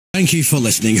Thank you for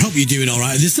listening. Hope you're doing all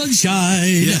right in the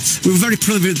sunshine. Yes. We were very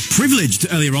privileged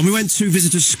earlier on. We went to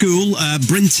visit a school,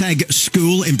 Brynteg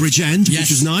School in Bridgend,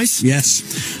 which was nice. Yes.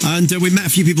 And we met a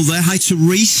few people there. Hi to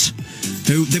Reese,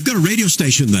 who they've got a radio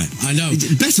station there. I know.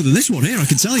 It's better than this one here, I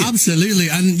can tell you. Absolutely.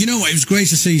 And you know what? It was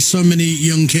great to see so many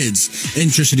young kids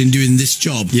interested in doing this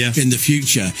job in the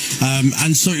future.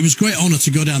 And so it was a great honour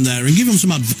to go down there and give them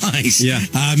some advice. Yeah.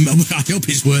 I hope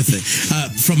it's worth it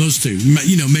from us two.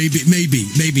 You know, maybe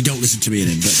don't listen to me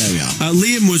and him, but there we are.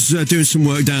 Liam was doing some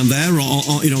work down there,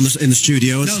 in the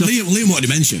studio. And no, stuff. Liam what did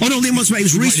he mention? Oh no, Liam was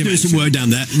Reese doing some work down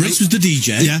there. Reese was the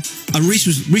DJ. Yeah, and Reese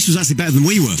was actually better than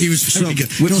we were. He was very good.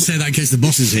 We don't say that in case the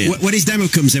boss is here. When his demo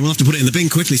comes in, we'll have to put it in the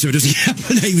bin quickly so it doesn't.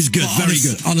 He was good, very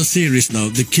good. On a serious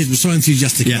note, the kids were so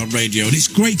enthusiastic about radio, and it's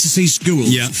great to see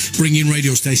schools bringing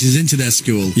radio stations into their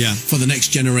school for the next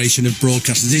generation of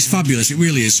broadcasters. It's fabulous, it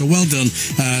really is. So well done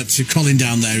to Colin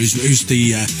down there, who's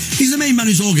he's the main man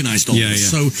who's organised all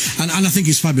this. So and I think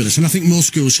it's fabulous, and I think more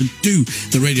schools should do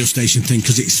the radio station thing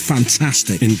because it's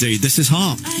fantastic. Indeed, this is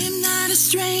Heart. I am not a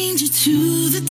stranger to the